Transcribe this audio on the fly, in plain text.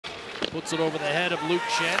Puts it over the head of Luke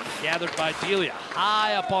Shen, gathered by Delia.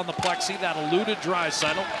 High up on the plexi, that eluded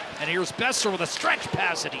Draisaitl. And here's Besser with a stretch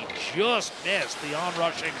pass, and he just missed the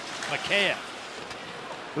on-rushing Mikheyev,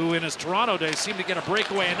 who in his Toronto days seemed to get a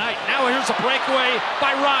breakaway a night. Now here's a breakaway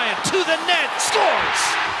by Ryan, to the net, scores!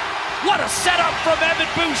 What a setup from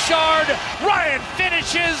Evan Bouchard. Ryan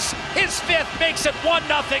finishes, his fifth, makes it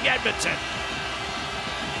 1-0 Edmonton.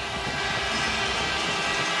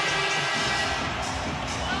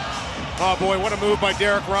 Oh boy, what a move by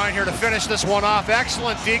Derek Ryan here to finish this one off.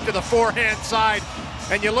 Excellent deke to the forehand side.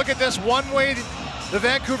 And you look at this one way, the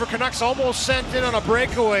Vancouver Canucks almost sent in on a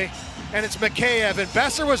breakaway, and it's Mikheyev. And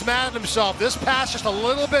Besser was mad at himself. This pass just a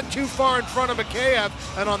little bit too far in front of Mikheyev,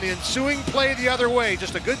 and on the ensuing play the other way,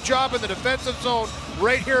 just a good job in the defensive zone.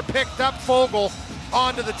 Right here picked up Foegele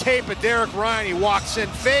onto the tape of Derek Ryan. He walks in,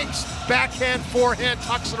 fakes, backhand, forehand,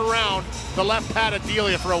 tucks it around the left pad of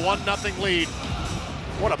Delia for a 1-0 lead.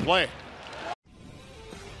 What a play.